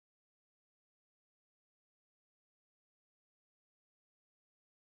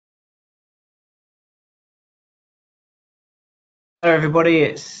Hello everybody,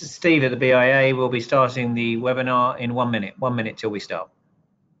 it's Steve at the BIA. We'll be starting the webinar in 1 minute. 1 minute till we start.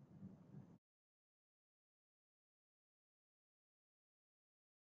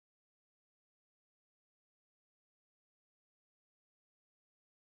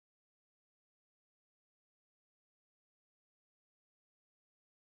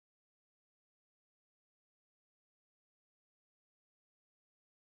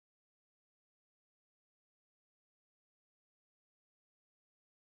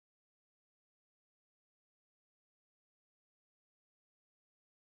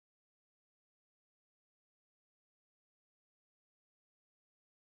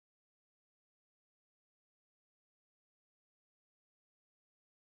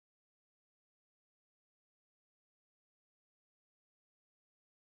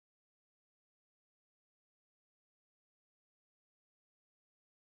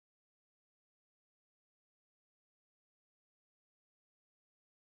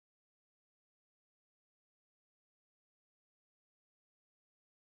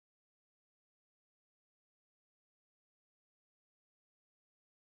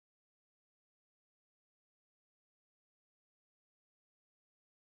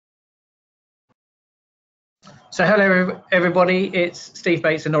 So hello everybody, it's Steve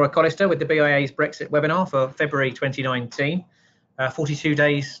Bates and Nora Collister with the BIA's Brexit webinar for February 2019. 42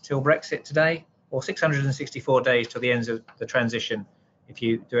 days till Brexit today, or 664 days till the end of the transition, if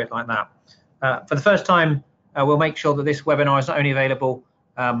you do it like that. For the first time, we'll make sure that this webinar is not only available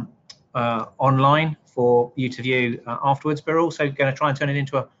online for you to view afterwards, but we're also going to try and turn it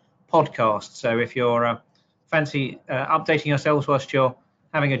into a podcast. So if you're fancy updating yourselves whilst you're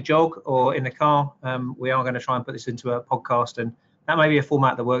having a jog or in the car, we are going to try and put this into a podcast, and that may be a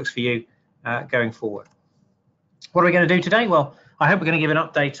format that works for you going forward. What are we going to do today? Well, I hope we're going to give an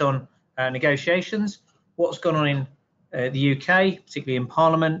update on negotiations, what's gone on in the UK, particularly in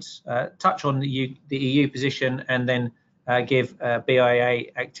Parliament, touch on the EU position, and then give a BIA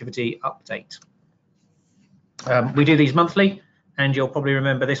activity update. We do these monthly, and you'll probably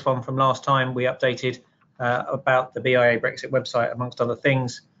remember this one from last time. We updated about the BIA Brexit website, amongst other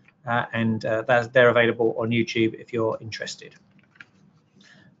things, and they're available on YouTube if you're interested.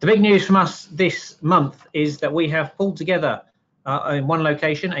 The big news from us this month is that we have pulled together in one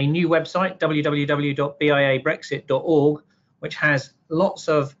location a new website, www.biabrexit.org, which has lots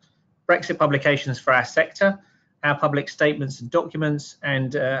of Brexit publications for our sector, our public statements and documents,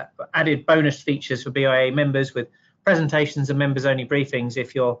 and added bonus features for BIA members with presentations and members-only briefings.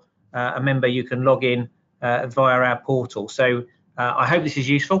 If you're a member, you can log in via our portal. So I hope this is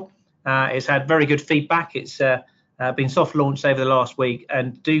useful. It's had very good feedback. It's been soft launched over the last week,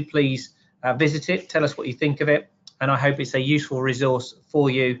 and do please visit it, tell us what you think of it, and I hope it's a useful resource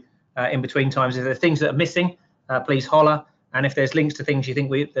for you in between times. If there are things that are missing, please holler, and if there's links to things you think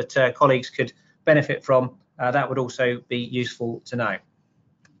that colleagues could benefit from, that would also be useful to know.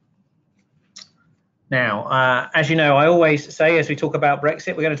 Now, as you know, I always say as we talk about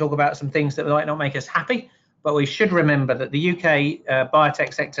Brexit, we're going to talk about some things that might not make us happy, but we should remember that the UK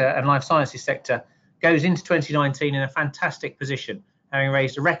biotech sector and life sciences sector goes into 2019 in a fantastic position, having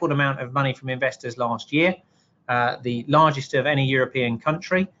raised a record amount of money from investors last year, the largest of any European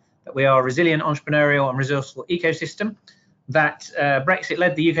country, that we are a resilient, entrepreneurial and resourceful ecosystem, that Brexit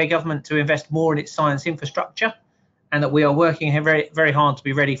led the UK government to invest more in its science infrastructure, and that we are working very, very hard to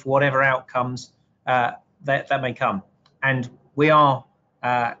be ready for whatever outcomes that may come. And we are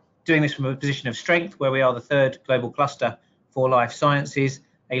doing this from a position of strength, where we are the third global cluster for life sciences,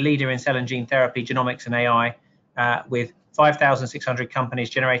 a leader in cell and gene therapy, genomics and AI, with 5,600 companies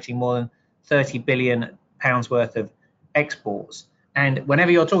generating more than £30 billion worth of exports. And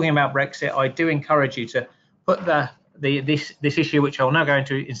whenever you're talking about Brexit, I do encourage you to put this issue, which I'll now go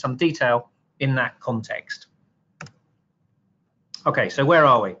into in some detail, in that context. Okay, so where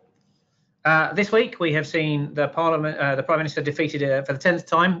are we? This week we have seen the Parliament, the Prime Minister defeated for the 10th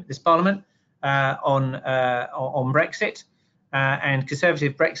time this Parliament on Brexit, and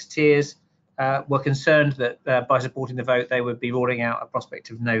Conservative Brexiteers were concerned that by supporting the vote they would be ruling out a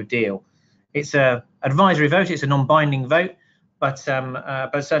prospect of no deal. It's an advisory vote, it's a non-binding vote, but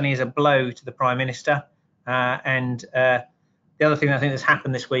certainly is a blow to the Prime Minister. And the other thing I think that's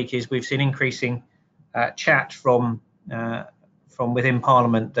happened this week is we've seen increasing chat from within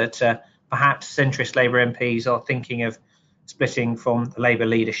Parliament that perhaps centrist Labour MPs are thinking of splitting from the Labour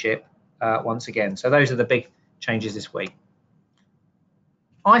leadership once again. So those are the big changes this week.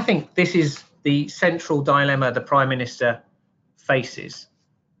 I think this is the central dilemma the Prime Minister faces.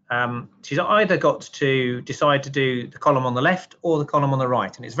 She's either got to decide to do the column on the left or the column on the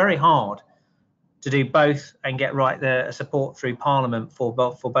right, and it's very hard to do both and get right the support through Parliament for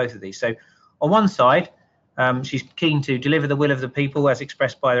both of these. So on one side, she's keen to deliver the will of the people as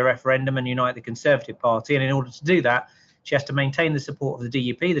expressed by the referendum and unite the Conservative Party. And in order to do that, she has to maintain the support of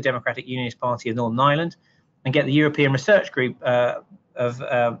the DUP, the Democratic Unionist Party of Northern Ireland, and get the European Research Group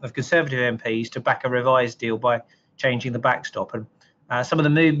of Conservative MPs to back a revised deal by changing the backstop. And some of the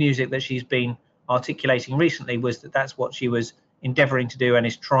mood music that she's been articulating recently was that that's what she was endeavouring to do and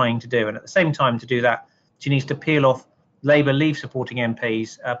is trying to do. And at the same time, to do that, she needs to peel off Labour Leave-supporting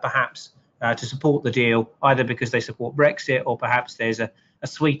MPs, perhaps to support the deal, either because they support Brexit or perhaps there's a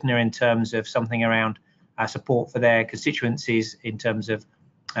sweetener in terms of something around support for their constituencies in terms of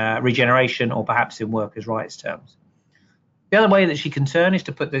regeneration or perhaps in workers' rights terms. The other way that she can turn is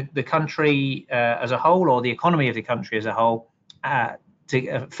to put the country as a whole, or the economy of the country as a whole,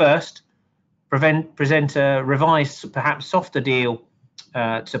 first present a revised, perhaps softer deal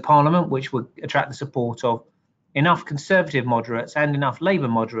to Parliament, which would attract the support of enough Conservative moderates and enough Labour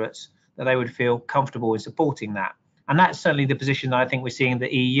moderates that they would feel comfortable in supporting that. And that's certainly the position that I think we're seeing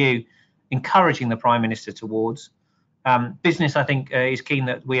the EU encouraging the Prime Minister towards. Business, I think, is keen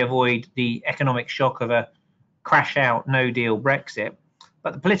that we avoid the economic shock of a crash out, no deal Brexit.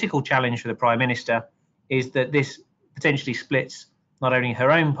 But the political challenge for the Prime Minister is that this potentially splits not only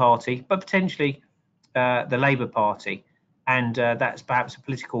her own party, but potentially the Labour Party. And that's perhaps a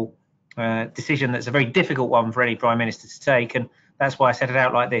political decision that's a very difficult one for any Prime Minister to take. And that's why I set it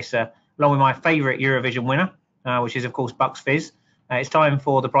out like this, along with my favourite Eurovision winner, which is, of course, Bucks Fizz. It's time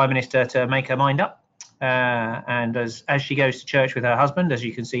for the Prime Minister to make her mind up. And as she goes to church with her husband, as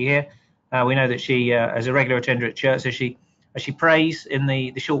you can see here, we know that she, as a regular attender at church, as she prays in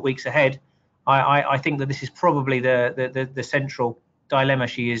the short weeks ahead, I think that this is probably the central dilemma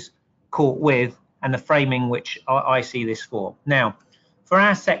she is caught with, and the framing which I see this for. Now, for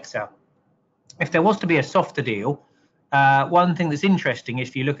our sector, if there was to be a softer deal, one thing that's interesting,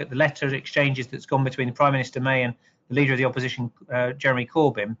 if you look at the letter exchanges that's gone between the Prime Minister May and the Leader of the Opposition, Jeremy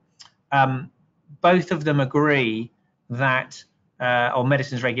Corbyn, both of them agree that on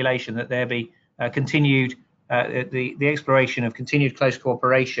medicines regulation, that there be continued the exploration of continued close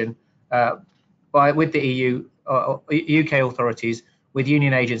cooperation with the EU, UK authorities, with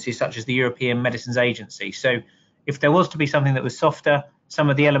union agencies such as the European Medicines Agency. So if there was to be something that was softer, some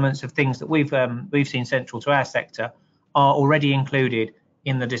of the elements of things that we've seen central to our sector are already included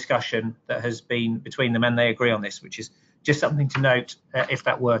in the discussion that has been between them, and they agree on this, which is just something to note if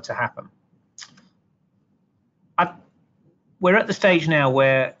that were to happen. We're at the stage now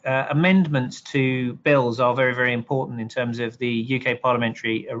where amendments to bills are very, very important in terms of the UK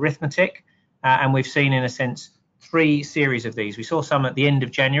parliamentary arithmetic, and we've seen, in a sense, 3 series of these. We saw some at the end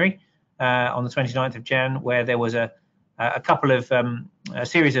of January, on the 29th of Jan, where there was a couple of a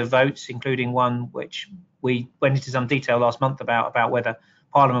series of votes, including one which we went into some detail last month about whether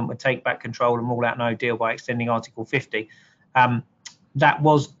Parliament would take back control and rule out no deal by extending Article 50. That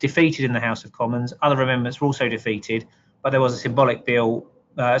was defeated in the House of Commons. Other amendments were also defeated, but there was a symbolic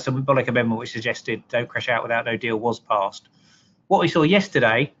amendment which suggested don't crash out without no deal was passed. What we saw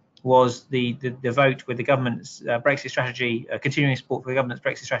yesterday was the vote with the government's Brexit strategy, continuing support for the government's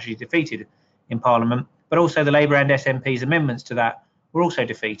Brexit strategy defeated in Parliament, but also the Labour and SNP's amendments to that were also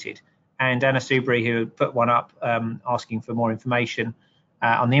defeated. And Anna Soubry, who put one up asking for more information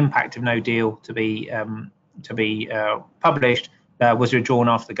on the impact of no deal to be published, was withdrawn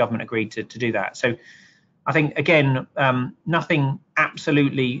after the government agreed to do that. So I think, again, nothing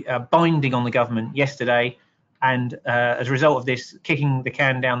absolutely binding on the government yesterday. And as a result of this, kicking the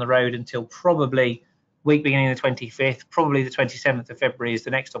can down the road until probably week beginning the 25th, probably the 27th of February is the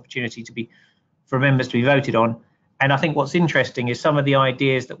next opportunity for members to be voted on. And I think what's interesting is some of the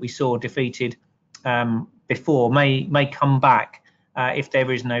ideas that we saw defeated before may come back if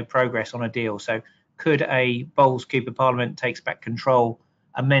there is no progress on a deal. So could a Bowles-Cooper Parliament takes back control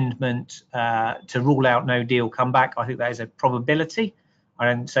amendment to rule out no deal come back? I think that is a probability. I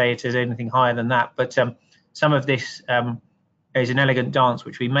don't say it is anything higher than that, but some of this is an elegant dance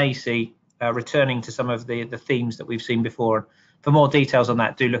which we may see returning to some of the themes that we've seen before. For more details on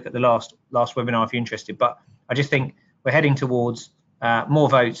that, do look at the last webinar if you're interested. But I just think we're heading towards more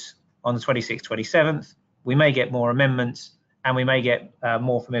votes on the 26th, 27th. We may get more amendments, and we may get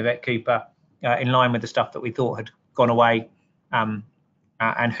more from Yvette Cooper in line with the stuff that we thought had gone away,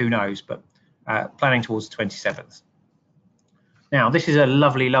 and who knows, but planning towards the 27th. Now, this is a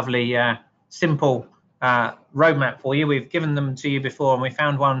lovely, lovely, simple roadmap for you. We've given them to you before, and we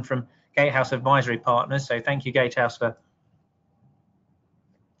found one from Gatehouse Advisory Partners. So thank you, Gatehouse, for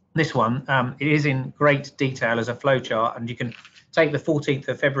this one, it is in great detail as a flowchart, and you can take the 14th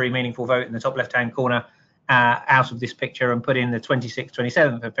of February meaningful vote in the top left-hand corner out of this picture and put in the 26th,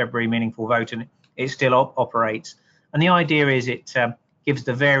 27th of February meaningful vote, and it still operates. And the idea is it gives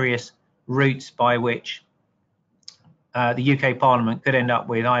the various routes by which the UK Parliament could end up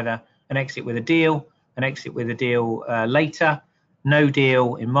with either an exit with a deal, an exit with a deal later, no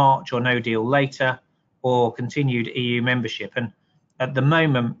deal in March or no deal later, or continued EU membership. And at the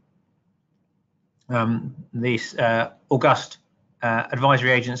moment, this august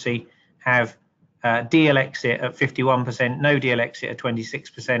advisory agency have deal exit at 51%, no deal exit at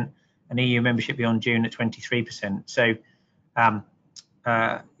 26%, and EU membership beyond June at 23%. So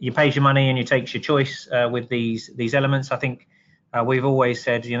you pay your money and you take your choice with these elements. I think we've always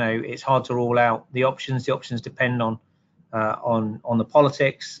said, you know, it's hard to rule out the options. The options depend on the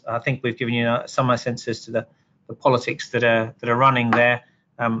politics. I think we've given you some sense as to the politics that are running there.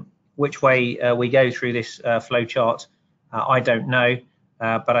 Which way we go through this flow chart, I don't know,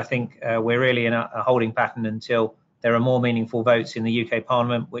 but I think we're really in a holding pattern until there are more meaningful votes in the UK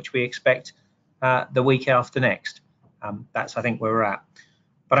Parliament, which we expect the week after next. That's, I think, where we're at.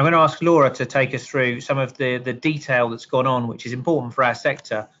 But I'm going to ask Laura to take us through some of the detail that's gone on, which is important for our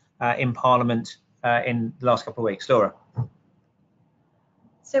sector in Parliament in the last couple of weeks. Laura.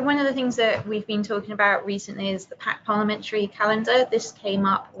 So one of the things that we've been talking about recently is the packed parliamentary calendar. This came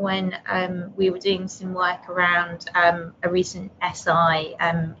up when we were doing some work around a recent SI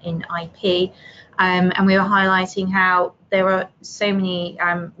in IP, and we were highlighting how there are so many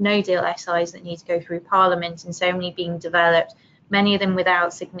no-deal SIs that need to go through Parliament, and so many being developed, many of them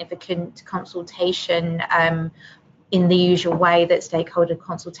without significant consultation in the usual way that stakeholder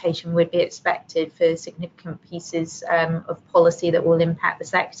consultation would be expected for significant pieces of policy that will impact the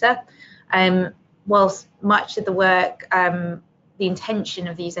sector. Whilst much of the work, the intention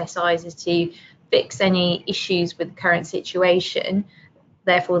of these SIs is to fix any issues with the current situation,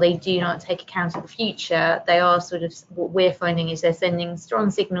 therefore they do not take account of the future, they are sort of, what we're finding is they're sending strong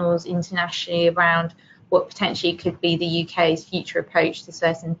signals internationally around what potentially could be the UK's future approach to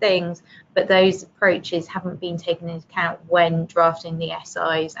certain things, but those approaches haven't been taken into account when drafting the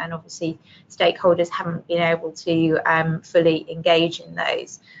SIs, and obviously stakeholders haven't been able to fully engage in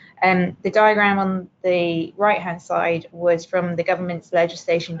those. The diagram on the right-hand side was from the government's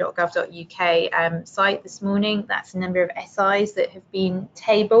legislation.gov.uk site this morning. That's the number of SIs that have been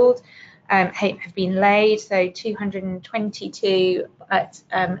tabled, have been laid. So 222 at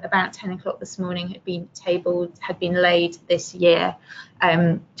about 10 o'clock this morning had been tabled, had been laid this year,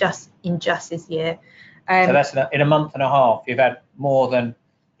 just this year. So that's in a month and a half, you've had more than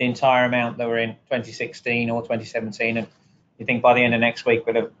the entire amount that were in 2016 or 2017, and you think by the end of next week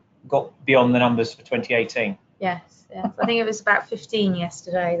we'll have got beyond the numbers for 2018? Yes. I think it was about 15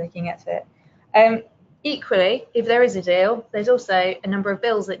 yesterday looking at it. Equally, if there is a deal, there's also a number of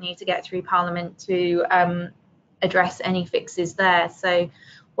bills that need to get through Parliament to address any fixes there. So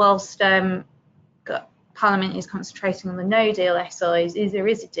whilst Parliament is concentrating on the no deal SIs, if there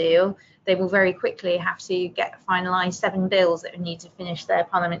is a deal, they will very quickly have to finalise 7 bills that need to finish their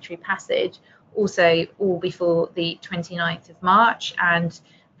parliamentary passage, also all before the 29th of March. And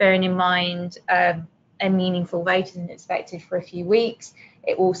bearing in mind a meaningful vote isn't expected for a few weeks,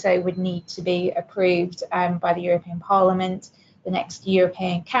 it also would need to be approved by the European Parliament. The next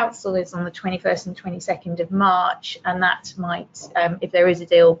European Council is on the 21st and 22nd of March, and that might, if there is a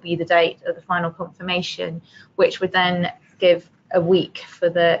deal, be the date of the final confirmation, which would then give a week for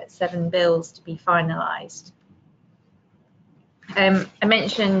the 7 bills to be finalised. I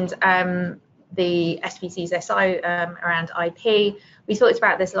mentioned the SPC's SI around IP. We talked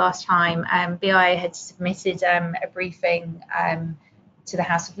about this last time. BIA had submitted a briefing to the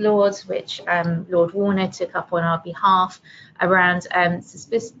House of Lords, which Lord Warner took up on our behalf, around a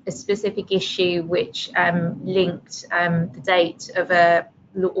specific issue which linked the date of a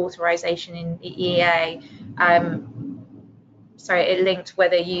authorisation in the EEA. It linked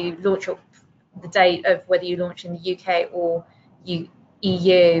whether you launch the date of whether you launch in the UK or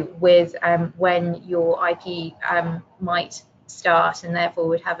EU with when your IP might start, and therefore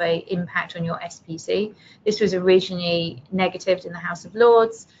would have an impact on your SPC. This was originally negatived in the House of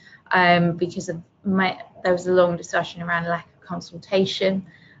Lords because there was a long discussion around lack of consultation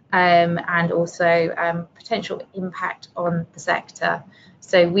and also potential impact on the sector.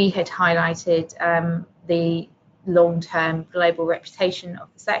 So we had highlighted the long-term global reputation of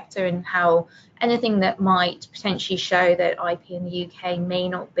the sector and how anything that might potentially show that IP in the UK may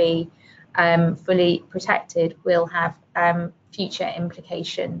not be fully protected will have future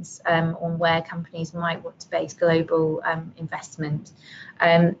implications on where companies might want to base global investment.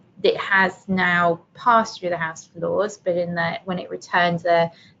 It has now passed through the House of Lords, but when it returned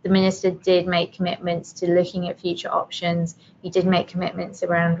there, the Minister did make commitments to looking at future options. He did make commitments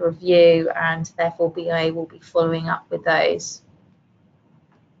around review, and therefore BIA will be following up with those.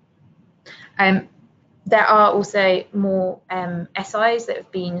 There are also more SIs that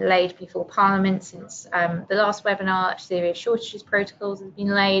have been laid before Parliament since the last webinar. Serious shortages protocols have been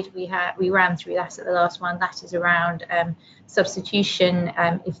laid. We ran through that at the last one. That is around substitution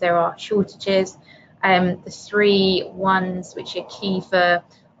if there are shortages. The three ones which are key for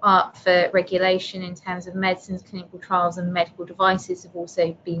regulation in terms of medicines, clinical trials and medical devices have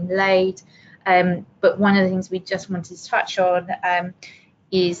also been laid. But one of the things we just wanted to touch on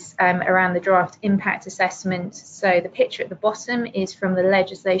is around the draft impact assessment. So the picture at the bottom is from the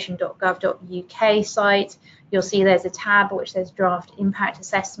legislation.gov.uk site. You'll see there's a tab which says draft impact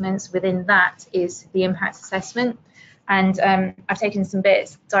assessments. Within that is the impact assessment. And I've taken some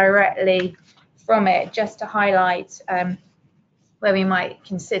bits directly from it just to highlight where we might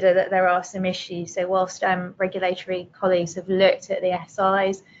consider that there are some issues. So whilst regulatory colleagues have looked at the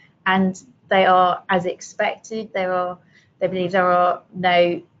SIs and they are as expected, they believe there are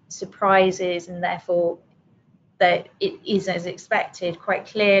no surprises, and therefore that it is as expected. Quite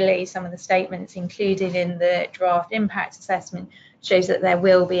clearly, some of the statements included in the draft impact assessment shows that there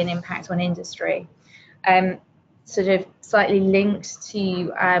will be an impact on industry. Sort of slightly linked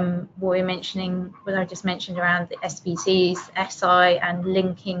to what I just mentioned around the SPTs, SI, and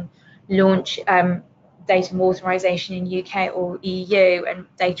linking launch data authorization in UK or EU and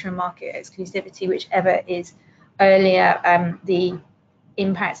data and market exclusivity, whichever is earlier. The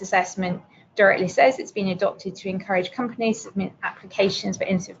impact assessment directly says it's been adopted to encourage companies to submit applications for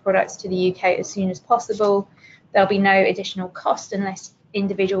innovative products to the UK as soon as possible. There'll be no additional cost unless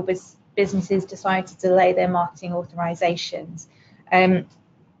individual businesses decide to delay their marketing authorizations.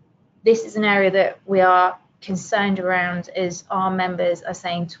 This is an area that we are concerned around, as our members are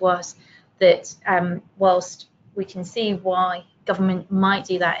saying to us that whilst we can see why government might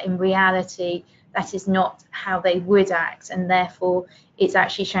do that, in reality that is not how they would act, and therefore it's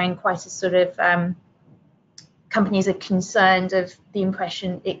actually showing quite a sort of companies are concerned of the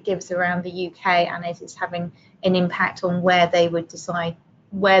impression it gives around the UK, and it is having an impact on where they would decide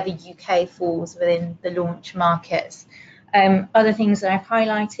where the UK falls within the launch markets. Other things that I've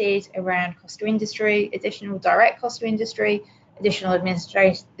highlighted around cost to industry: additional direct cost to industry, additional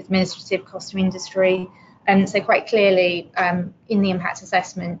administrative cost to industry. So quite clearly in the impact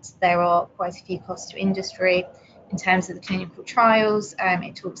assessment there are quite a few costs to industry. In terms of the clinical trials,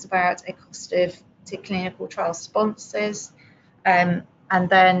 it talks about a cost to clinical trial sponsors, and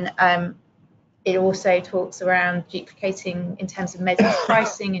then it also talks around duplicating in terms of medical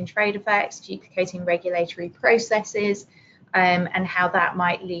pricing and trade effects, duplicating regulatory processes, and how that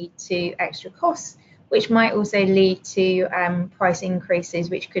might lead to extra costs, which might also lead to price increases,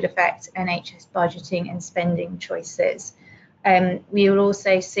 which could affect NHS budgeting and spending choices. We will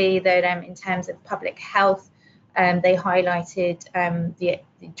also see that in terms of public health, they highlighted the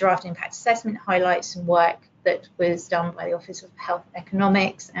draft impact assessment highlights some work that was done by the Office of Health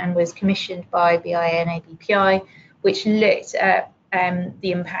Economics and was commissioned by BIA and ABPI, which looked at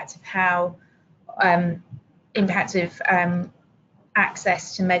the impact of how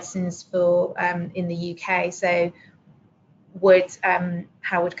access to medicines for in the UK. So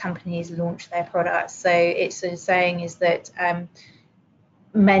how would companies launch their products? So it's sort of saying is that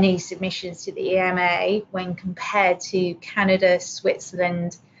many submissions to the EMA, when compared to Canada,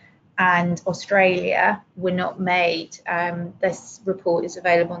 Switzerland and Australia, were not made. This report is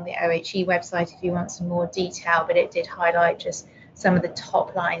available on the OHE website if you want some more detail, but it did highlight just some of the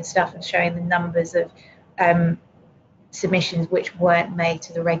top line stuff and showing the numbers of submissions which weren't made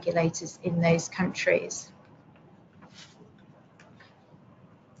to the regulators in those countries.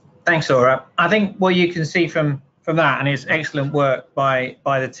 Thanks, Laura. I think what you can see from that, and it's excellent work by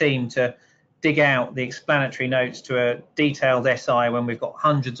the team to dig out the explanatory notes to a detailed SI when we've got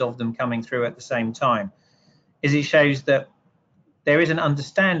hundreds of them coming through at the same time, is it shows that there is an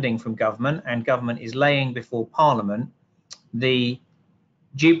understanding from government, and government is laying before Parliament the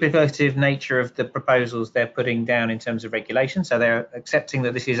duplicative nature of the proposals they're putting down in terms of regulation. So they're accepting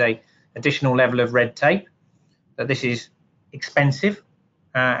that this is a additional level of red tape, that this is expensive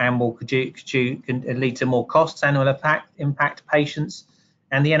and can lead to more costs and will impact patients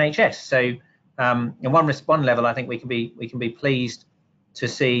and the NHS. So in one level, I think we can be pleased to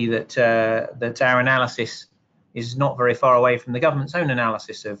see that that our analysis is not very far away from the government's own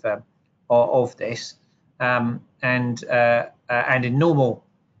analysis of this, and and in normal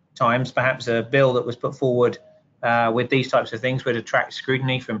times, perhaps a bill that was put forward with these types of things would attract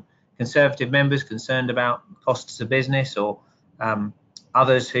scrutiny from Conservative members concerned about costs to business, or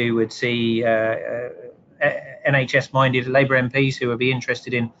others who would see NHS-minded Labour MPs who would be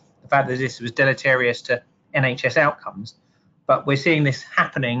interested in the fact that this was deleterious to NHS outcomes. But we're seeing this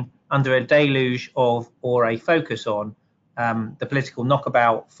happening under a deluge of, or a focus on, the political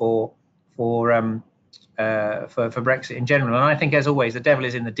knockabout for Brexit in general. And I think, as always, the devil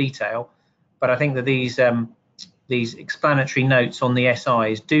is in the detail. But I think that these explanatory notes on the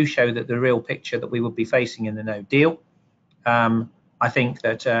SIs do show that the real picture that we would be facing in the no deal. I think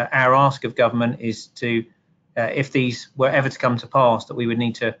that our ask of government is to, if these were ever to come to pass, that we would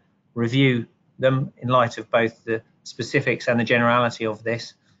need to review them in light of both the specifics and the generality of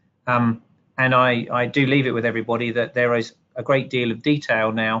this. And I do leave it with everybody that there is a great deal of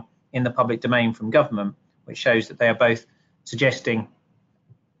detail now in the public domain from government, which shows that they are both suggesting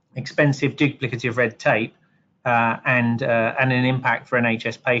expensive, duplicative red tape and an impact for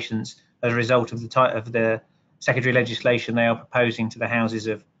NHS patients as a result of the secondary legislation they are proposing to the Houses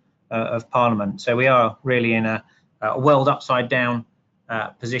of Parliament. So we are really in a world upside down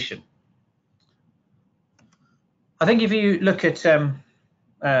position. I think if you look at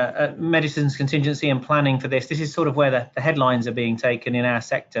medicines contingency and planning for this is sort of where the headlines are being taken in our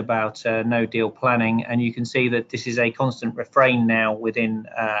sector about no deal planning, and you can see that this is a constant refrain now within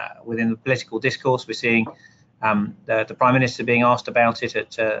the political discourse. We're seeing the Prime Minister being asked about it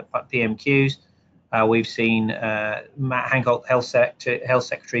at PMQs. We've seen Matt Hancock, Health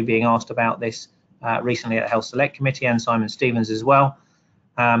Secretary, being asked about this recently at Health Select Committee, and Simon Stevens as well.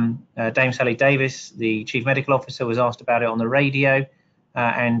 Dame Sally Davis, the Chief Medical Officer, was asked about it on the radio,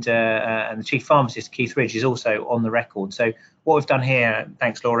 and the Chief Pharmacist, Keith Ridge, is also on the record. So what we've done here,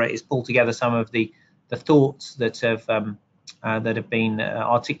 thanks Laura, is pull together some of the thoughts that have been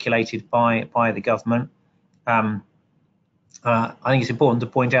articulated by the government. I think it's important to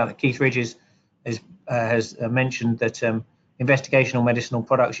point out that Keith Ridge has mentioned that investigational medicinal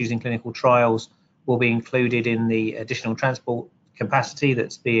products using clinical trials will be included in the additional transport capacity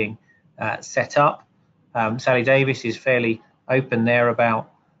that's being set up. Sally Davis is fairly open there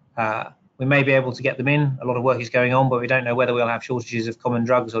about we may be able to get them in. A lot of work is going on, but we don't know whether we'll have shortages of common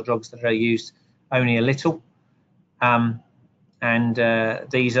drugs or drugs that are used only a little.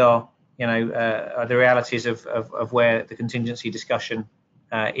 These are, the realities of where the contingency discussion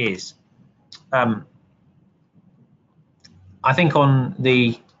is. I think on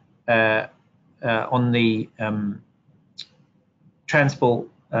the transport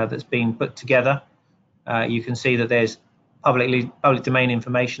that's being put together, you can see that there's public domain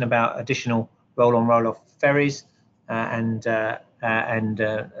information about additional roll-on, roll-off ferries and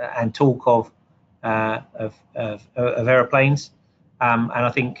talk of aeroplanes. And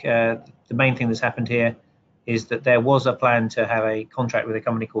I think the main thing that's happened here is that there was a plan to have a contract with a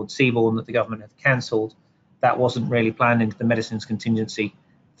company called Seaborne that the government have cancelled. That wasn't really planned into the medicines contingency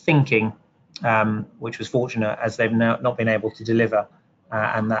thinking, which was fortunate, as they've now not been able to deliver,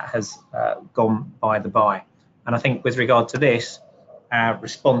 and that has gone by the by. And I think with regard to this, our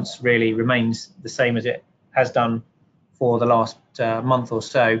response really remains the same as it has done for the last month or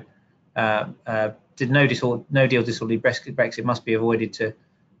so. No deal disorderly Brexit must be avoided to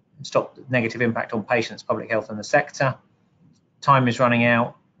stop the negative impact on patients, public health and the sector. Time is running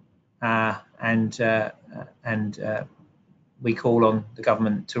out, and we call on the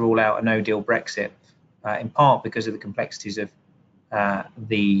government to rule out a no-deal Brexit, in part because of the complexities of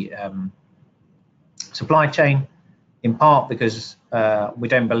the supply chain, in part because we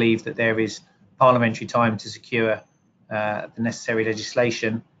don't believe that there is parliamentary time to secure the necessary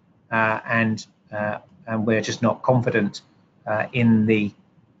legislation, and we're just not confident in the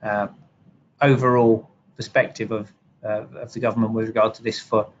overall perspective of the government with regard to this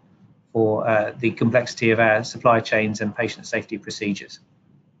for the complexity of our supply chains and patient safety procedures.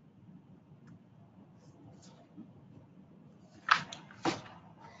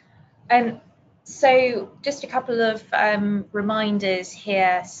 So just a couple of reminders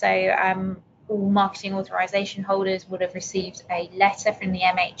here. So all marketing authorization holders would have received a letter from the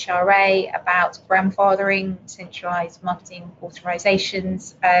MHRA about grandfathering centralized marketing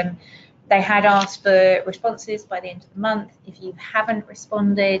authorizations. They had asked for responses by the end of the month. If you haven't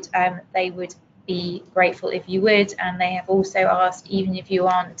responded, they would be grateful if you would. And they have also asked, even if you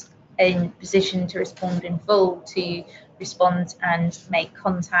aren't in position to respond in full, to respond and make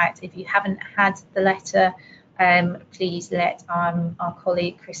contact. If you haven't had the letter, please let our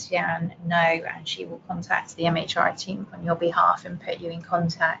colleague Christiane know, and she will contact the MHRA team on your behalf and put you in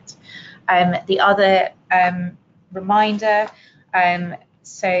contact. The other reminder.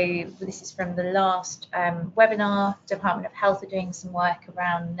 So this is from the last webinar. Department of Health are doing some work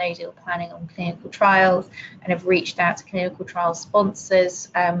around no deal planning on clinical trials and have reached out to clinical trial sponsors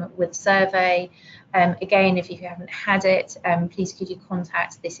with a survey. Again, if you haven't had it, please could you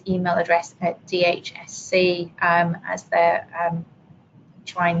contact this email address at DHSC as they're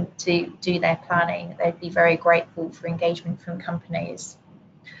trying to do their planning. They'd be very grateful for engagement from companies.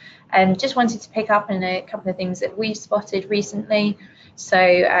 Just wanted to pick up on a couple of things that we've spotted recently.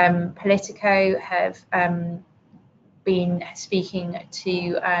 So Politico have been speaking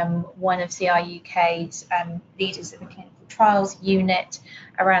to one of CR UK's leaders of the clinical trials unit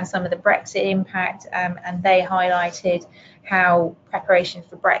around some of the Brexit impact, and they highlighted how preparation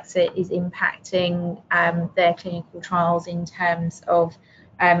for Brexit is impacting their clinical trials in terms of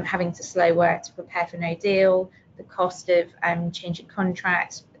having to slow work to prepare for no deal, the cost of changing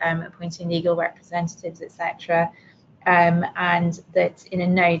contracts, appointing legal representatives, etc. And that in a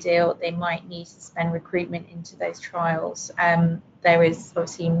no deal they might need to spend recruitment into those trials. There is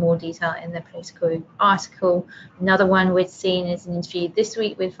obviously more detail in the Politico article. Another one we've seen is an interview this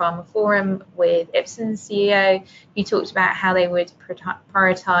week with Pharma Forum with Ipsen's CEO, who talked about how they would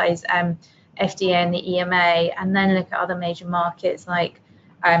prioritise FDA and the EMA, and then look at other major markets like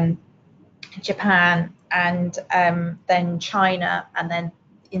Japan and then China, and then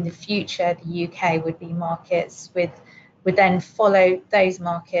in the future the UK would be markets would then follow those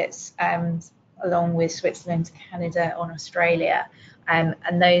markets along with Switzerland, Canada and Australia. And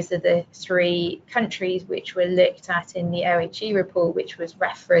those are the three countries which were looked at in the OHE report, which was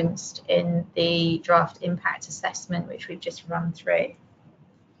referenced in the draft impact assessment, which we've just run through.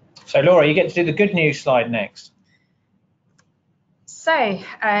 So Laura, you get to do the good news slide next. So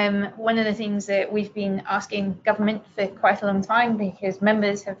one of the things that we've been asking government for quite a long time, because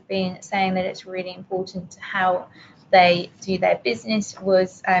members have been saying that it's really important to how they do their business,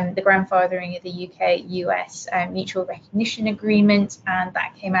 was the grandfathering of the UK-US mutual recognition agreement, and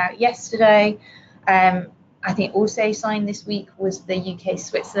that came out yesterday. I think also signed this week was the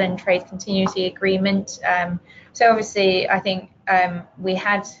UK-Switzerland trade continuity agreement. So obviously I think we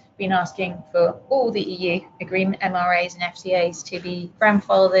had been asking for all the EU agreement, MRAs and FTAs, to be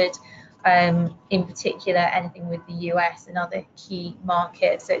grandfathered, in particular anything with the US and other key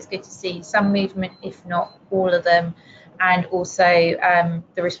markets. So it's good to see some movement, if not all of them, and also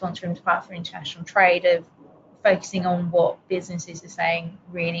the response from the Department for International Trade of focusing on what businesses are saying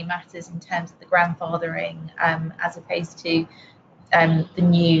really matters in terms of the grandfathering, as opposed to the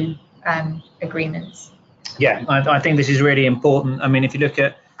new agreements. Yeah, I think this is really important. I mean, if you look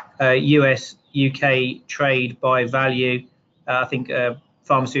at US-UK trade by value, I think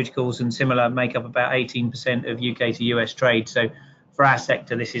pharmaceuticals and similar make up about 18% of UK to US trade. So for our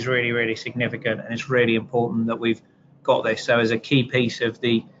sector, this is really, really significant, and it's really important that we've got this. So as a key piece of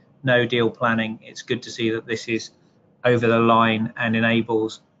the no deal planning, it's good to see that this is over the line and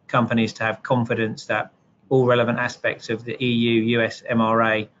enables companies to have confidence that all relevant aspects of the EU-US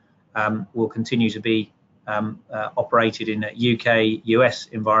MRA will continue to be operated in a UK-US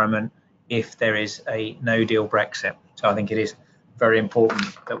environment if there is a no-deal Brexit. So I think it is very important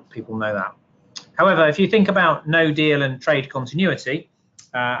that people know that. However, if you think about no deal and trade continuity,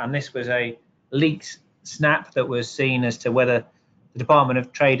 and this was a leaked snap that was seen as to whether the Department of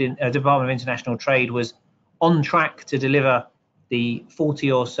International Trade was on track to deliver the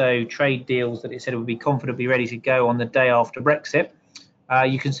 40 or so trade deals that it said it would be confidently ready to go on the day after Brexit.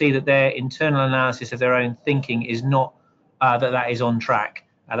 You can see that their internal analysis of their own thinking is not that is on track.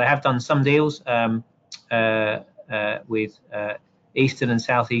 They have done some deals with Eastern and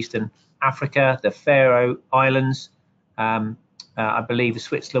Southeastern Africa, the Faroe Islands. I believe the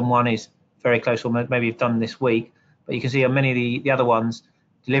Switzerland one is very close, or maybe you've done this week. But you can see on many of the other ones,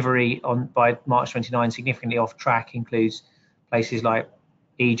 delivery by March 29 significantly off track includes places like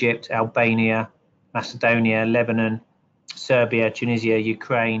Egypt, Albania, Macedonia, Lebanon, Serbia, Tunisia,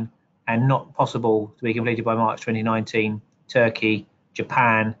 Ukraine, and not possible to be completed by March 2019, Turkey,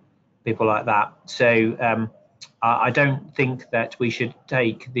 Japan, people like that. So I don't think that we should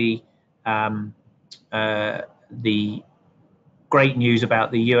take the great news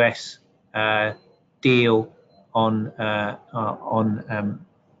about the US deal on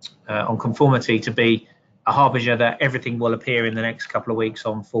conformity to be a harbinger that everything will appear in the next couple of weeks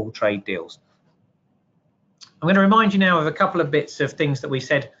on full trade deals. I'm going to remind you now of a couple of bits of things that we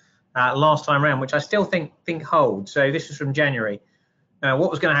said last time around, which I still think hold. So this was from January.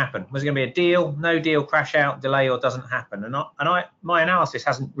 What was going to happen? Was it going to be a deal, no deal, crash out, delay, or doesn't happen? And my analysis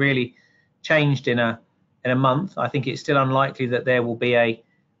hasn't really changed in a month. I think it's still unlikely that there will be a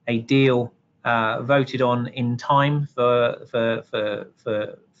deal voted on in time for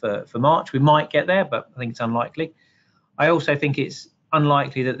March. We might get there, but I think it's unlikely. I also think it's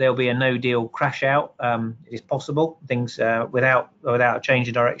unlikely that there'll be a no-deal crash out. It is possible, things without a change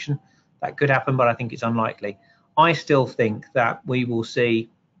in direction, that could happen, but I think it's unlikely. I still think that we will see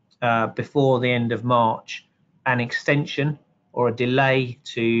before the end of March an extension or a delay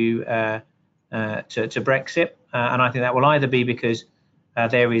to Brexit, and I think that will either be because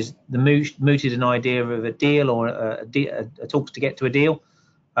there is mooted an idea of a deal or a talks to get to a deal,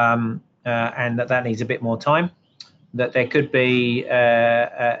 and that needs a bit more time. That there could be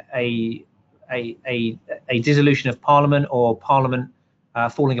a dissolution of Parliament, or Parliament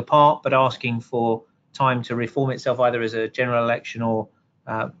falling apart, but asking for time to reform itself, either as a general election or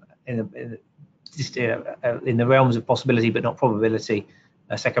in the realms of possibility but not probability,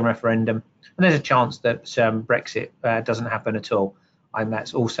 a second referendum. And there's a chance that Brexit doesn't happen at all, and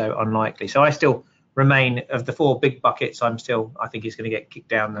that's also unlikely. So I still remain, of the four big buckets, I think it's going to get kicked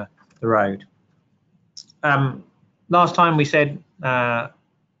down the road. Last time we said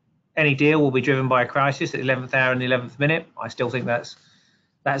any deal will be driven by a crisis at the 11th hour and the 11th minute. I still think that's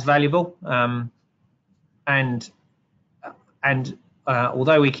valuable.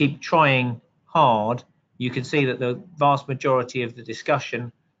 Although we keep trying hard, you can see that the vast majority of the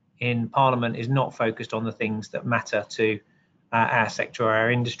discussion in Parliament is not focused on the things that matter to our sector or our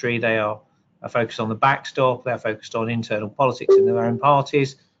industry. They are focused on the backstop. They're focused on internal politics in their own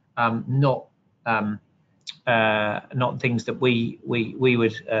parties, not things that we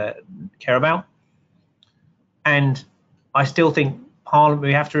would care about. And I still think Parliament,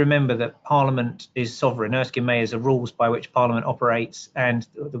 we have to remember that Parliament is sovereign. Erskine May is the rules by which Parliament operates, and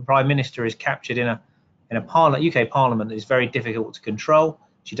the Prime Minister is captured in a UK Parliament that is very difficult to control.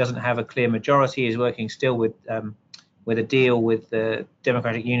 She doesn't have a clear majority, is working still with a deal with the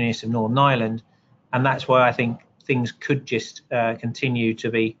Democratic Unionists of Northern Ireland, and that's why I think things could just continue to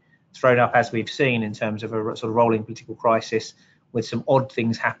be thrown up, as we've seen, in terms of a sort of rolling political crisis with some odd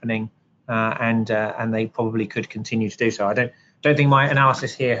things happening, and they probably could continue to do so. I don't think my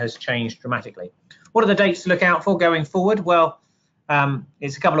analysis here has changed dramatically. What are the dates to look out for going forward? Well,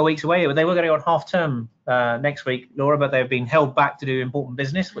 it's a couple of weeks away. They were going to go on half term next week, Laura, but they've been held back to do important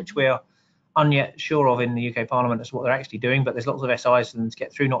business, which we are unyet sure of in the UK Parliament as to what they're actually doing. But there's lots of SIs for them to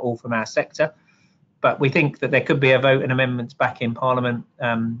get through, not all from our sector. But we think that there could be a vote and amendments back in Parliament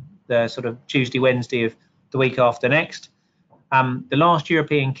the sort of Tuesday, Wednesday of the week after next. The last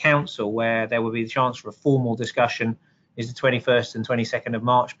European Council, where there will be the chance for a formal discussion, is the 21st and 22nd of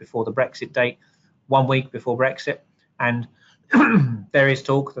March, before the Brexit date, 1 week before Brexit. And there is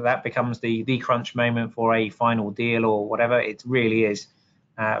talk that becomes the crunch moment for a final deal or whatever. It really is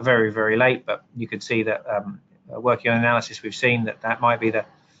very, very late, but you could see that working on analysis, we've seen that might be the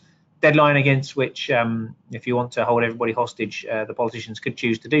deadline against which, if you want to hold everybody hostage, the politicians could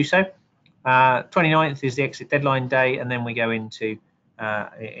choose to do so. 29th is the exit deadline day, and then we go into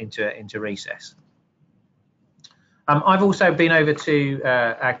recess. I've also been over to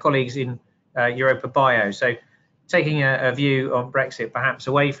our colleagues in Europa Bio, so taking a view on Brexit, perhaps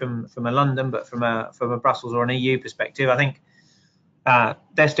away from a London, but from a Brussels or an EU perspective. I think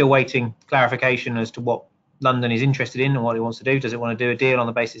they're still waiting clarification as to what London is interested in and what it wants to do. Does it want to do a deal on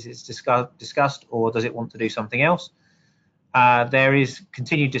the basis it's discussed, or does it want to do something else? There is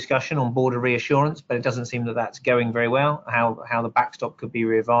continued discussion on border reassurance, but it doesn't seem that that's going very well. How the backstop could be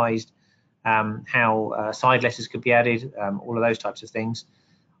revised, how side letters could be added, all of those types of things.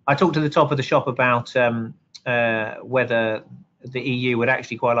 I talked to the top of the shop about whether the EU would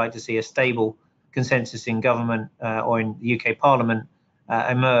actually quite like to see a stable consensus in government or in the UK Parliament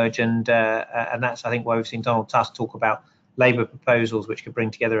emerge, and that's, I think, why we've seen Donald Tusk talk about Labour proposals which could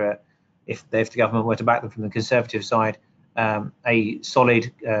bring together, if the government were to back them from the Conservative side, a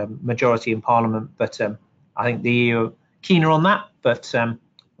solid majority in Parliament. But I think the EU are keener on that, but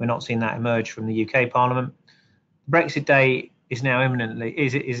we're not seeing that emerge from the UK Parliament. Brexit Day is now imminent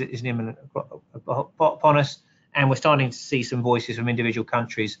upon us, and we're starting to see some voices from individual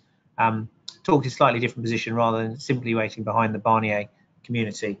countries talk in a slightly different position rather than simply waiting behind the Barnier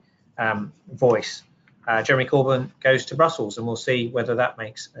community voice. Jeremy Corbyn goes to Brussels, and we'll see whether that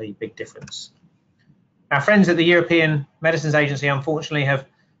makes a big difference. Our friends at the European Medicines Agency, unfortunately, have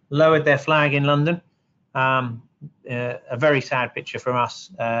lowered their flag in London. A very sad picture from us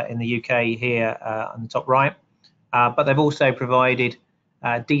in the UK here on the top right. But they've also provided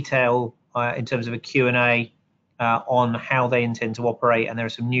detail in terms of a Q&A on how they intend to operate. And there are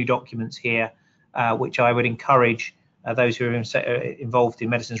some new documents here, which I would encourage those who are involved in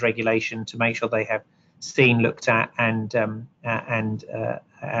medicines regulation to make sure they have seen, looked at, and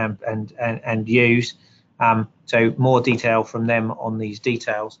and use. So more detail from them on these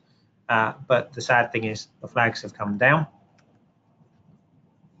details. But the sad thing is the flags have come down.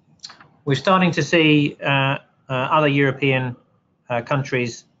 We're starting to see other European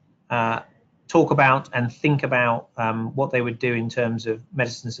countries talk about and think about what they would do in terms of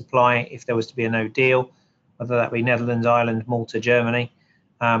medicine supply if there was to be a no deal, whether that be Netherlands, Ireland, Malta, Germany.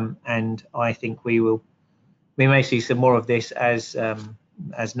 And I think we may see some more of this as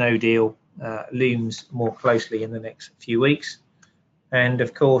no deal looms more closely in the next few weeks. And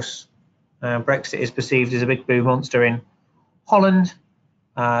of course, Brexit is perceived as a big blue monster in Holland.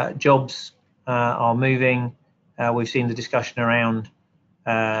 Jobs are moving. We've seen the discussion around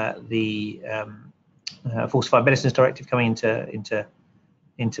the Falsified Medicines Directive coming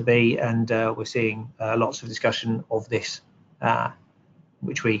into be, and we're seeing lots of discussion of this,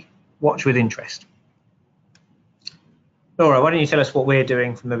 which we watch with interest. Laura, why don't you tell us what we're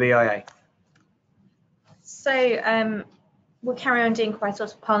doing from the BIA? So we'll carry on doing quite a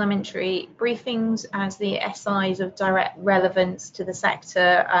lot of parliamentary briefings as the SIs of direct relevance to the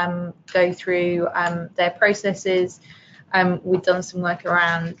sector go through their processes. We've done some work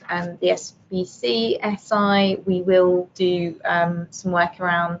around the SBC SI. We will do some work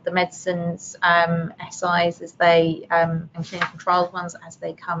around the medicines SIs as they and clinical trials ones as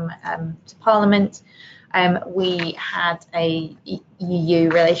they come to Parliament. We had a EU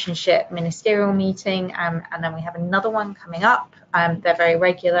relationship ministerial meeting, and then we have another one coming up. They're very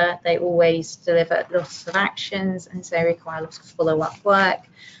regular. They always deliver lots of actions, and so require lots of follow-up work.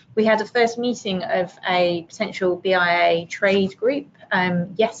 We had a first meeting of a potential BIA trade group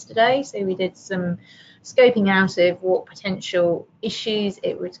yesterday, so we did some scoping out of what potential issues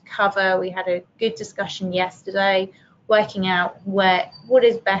it would cover. We had a good discussion yesterday, working out what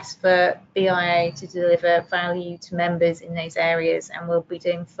is best for BIA to deliver value to members in those areas, and we'll be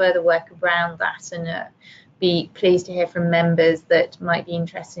doing further work around that, and be pleased to hear from members that might be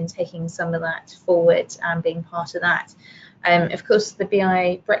interested in taking some of that forward and being part of that. Of course, the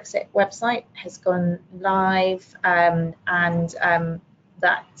BIA Brexit website has gone live, and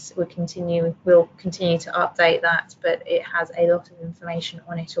that will continue. We'll continue to update that, but it has a lot of information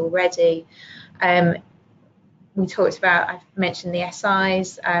on it already. We talked about, I've mentioned the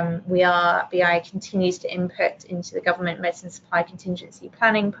SIs. BIA continues to input into the government medicine supply contingency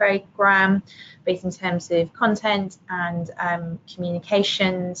planning programme, both in terms of content and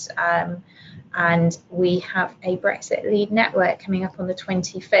communications. And we have a Brexit Lead Network coming up on the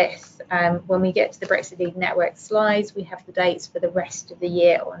 25th. When we get to the Brexit Lead Network slides, we have the dates for the rest of the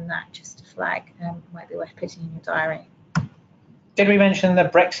year on that, just to flag. Might be worth putting in your diary. Did we mention the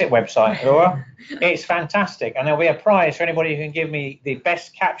Brexit website, Laura? It's fantastic, and there'll be a prize for anybody who can give me the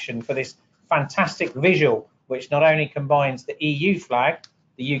best caption for this fantastic visual, which not only combines the EU flag,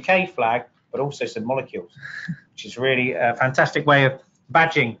 the UK flag, but also some molecules, which is really a fantastic way of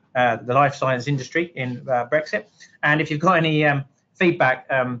badging the life science industry in Brexit. And if you've got any feedback,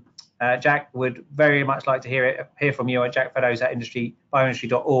 Jack would very much like to hear from you at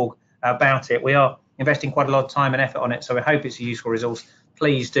jackfedos@bioindustry.org about it. We are investing quite a lot of time and effort on it, so we hope it's a useful resource.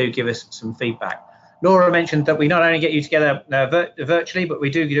 Please do give us some feedback. Laura mentioned that we not only get you together virtually, but we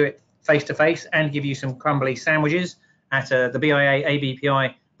do it face-to-face and give you some crumbly sandwiches at the BIA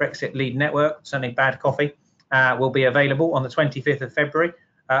ABPI Brexit Lead Network. Certainly bad coffee will be available on the 25th of February,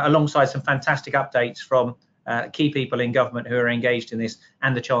 alongside some fantastic updates from key people in government who are engaged in this,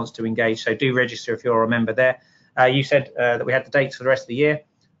 and the chance to engage. So do register if you're a member there. You said that we had the dates for the rest of the year.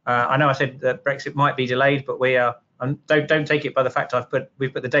 I know I said that Brexit might be delayed, but we are. Don't take it by the fact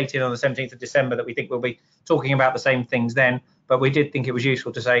we've put the date in on the 17th of December that we think we'll be talking about the same things then. But we did think it was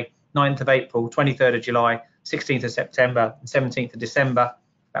useful to say 9th of April, 23rd of July, 16th of September, and 17th of December.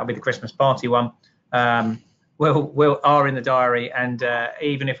 That'll be the Christmas party one. Are in the diary, and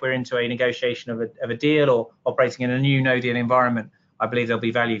even if we're into a negotiation of a deal or operating in a new no deal environment, I believe there'll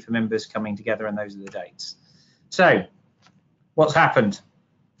be value for members coming together, and those are the dates. So, what's happened?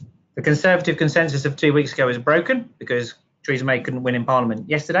 The Conservative consensus of 2 weeks ago is broken because Theresa May couldn't win in Parliament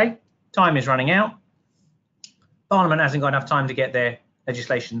yesterday. Time is running out. Parliament hasn't got enough time to get their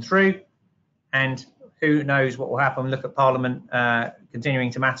legislation through, and who knows what will happen. Look at Parliament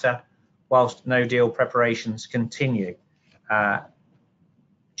continuing to matter whilst no deal preparations continue.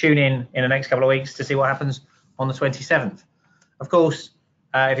 Tune in the next couple of weeks to see what happens on the 27th. Of course,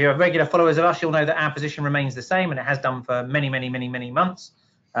 if you're regular followers of us, you'll know that our position remains the same, and it has done for many months.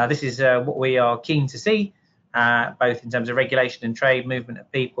 This is what we are keen to see, both in terms of regulation and trade, movement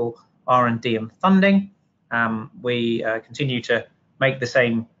of people, R&D and funding. We continue to make the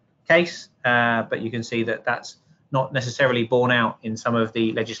same case, but you can see that that's not necessarily borne out in some of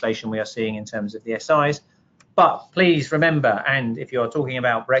the legislation we are seeing in terms of the SIs. But please remember, and if you're talking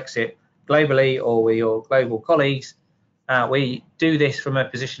about Brexit globally or with your global colleagues, we do this from a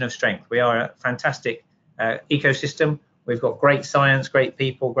position of strength. We are a fantastic ecosystem. We've got great science, great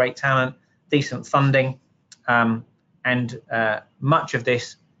people, great talent, decent funding, and much of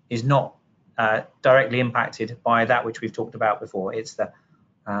this is not directly impacted by that which we've talked about before. It's the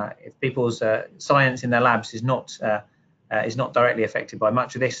if people's science in their labs is not directly affected by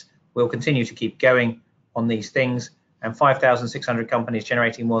much of this, we'll continue to keep going on these things. And 5,600 companies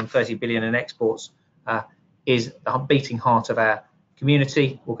generating more than 30 billion in exports is the beating heart of our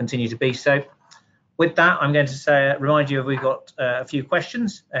community, will continue to be so. With that, I'm going to remind you we've got a few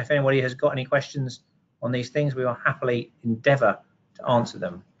questions. If anybody has got any questions on these things, we will happily endeavour to answer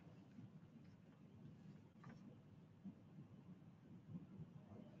them.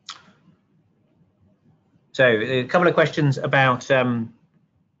 So a couple of questions about the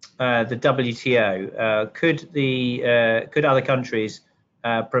WTO. Could other countries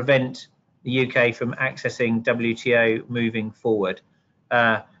prevent the UK from accessing WTO moving forward?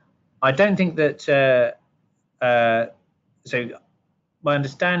 I don't think that. So my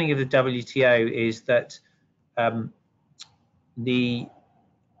understanding of the WTO is that the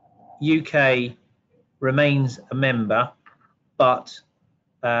UK remains a member, but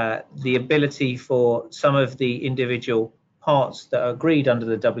the ability for some of the individual parts that are agreed under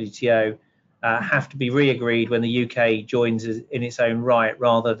the WTO have to be re-agreed when the UK joins in its own right,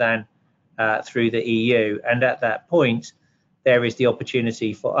 rather than through the EU. And at that point, there is the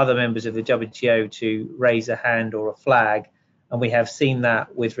opportunity for other members of the WTO to raise a hand or a flag, and we have seen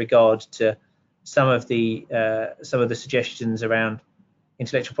that with regard to some of the suggestions around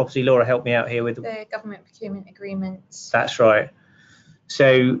intellectual property. Laura, help me out here with the government procurement agreements. That's right.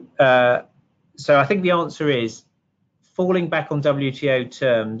 So, so I think the answer is falling back on WTO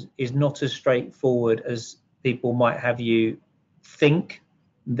terms is not as straightforward as people might have you think.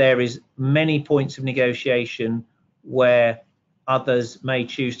 There is many points of negotiation where others may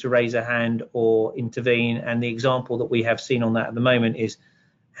choose to raise a hand or intervene, and the example that we have seen on that at the moment is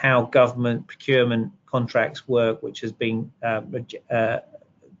how government procurement contracts work, which has been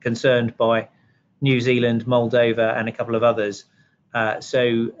concerned by New Zealand, Moldova, and a couple of others.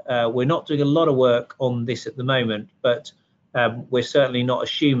 So we're not doing a lot of work on this at the moment, but we're certainly not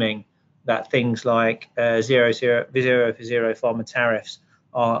assuming that things like zero for zero pharma tariffs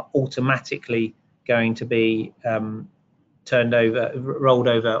are automatically going to be rolled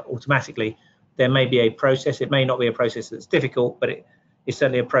over automatically. There may be a process. It may not be a process that's difficult, but it is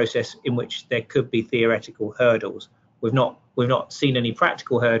certainly a process in which there could be theoretical hurdles. We've not seen any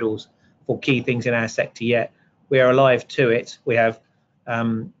practical hurdles for key things in our sector yet. We are alive to it. We have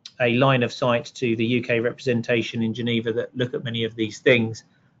a line of sight to the UK representation in Geneva that look at many of these things,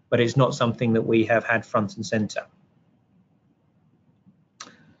 but it's not something that we have had front and centre.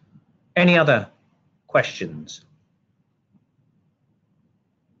 Any other questions?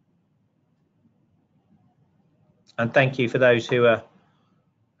 And thank you for those who are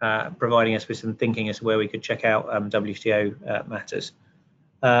providing us with some thinking as to where we could check out WTO matters.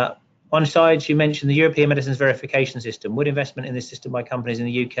 On side, you mentioned the European Medicines Verification System. Would investment in this system by companies in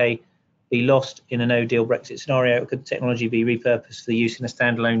the UK be lost in a no-deal Brexit scenario, or could the technology be repurposed for use in a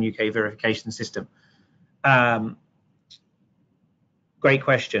standalone UK verification system? Great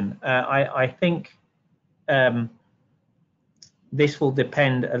question. I think this will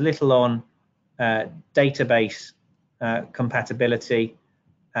depend a little on database compatibility.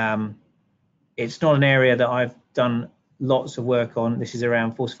 It's not an area that I've done lots of work on. This is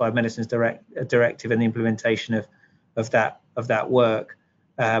around Falsified Medicines Directive and the implementation of that work,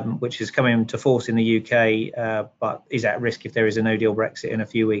 which is coming into force in the UK, but is at risk if there is a no-deal Brexit in a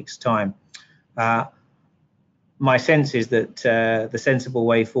few weeks' time. My sense is that the sensible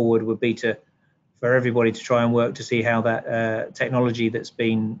way forward would be for everybody to try and work to see how that technology that's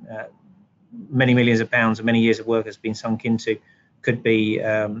been many millions of pounds and many years of work has been sunk into could be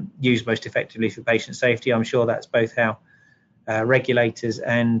used most effectively for patient safety. I'm sure that's both how regulators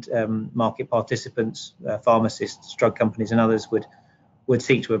and market participants, pharmacists, drug companies, and others would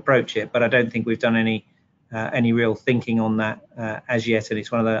seek to approach it. But I don't think we've done any real thinking on that as yet, and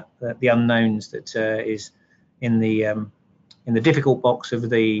it's one of the unknowns that is in the difficult box of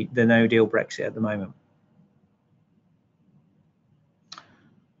the no-deal Brexit at the moment.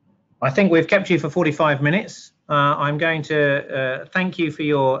 I think we've kept you for 45 minutes. I'm going to thank you for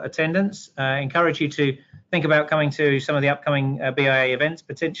your attendance, encourage you to think about coming to some of the upcoming BIA events,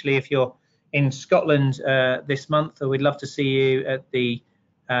 potentially if you're in Scotland this month. We'd love to see you at the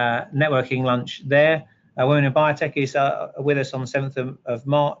networking lunch there. Women in Biotech is with us on the 7th of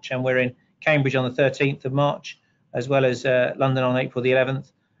March, and we're in Cambridge on the 13th of March, as well as London on April the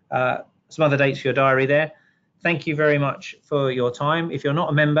 11th. Some other dates for your diary there. Thank you very much for your time. If you're not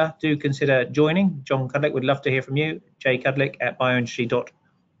a member, do consider joining. John Cudlick would love to hear from you.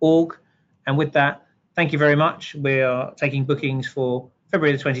 jcudlick@bioindustry.org. And with that, thank you very much. We are taking bookings for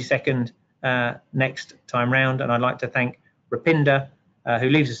February the 22nd next time round. And I'd like to thank Rupinder, who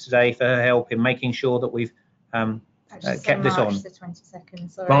leaves us today, for her help in making sure that we've kept this on. March the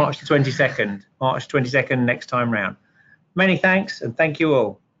 22nd, sorry. March the 22nd. March 22nd next time round. Many thanks, and thank you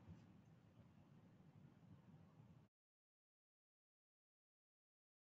all.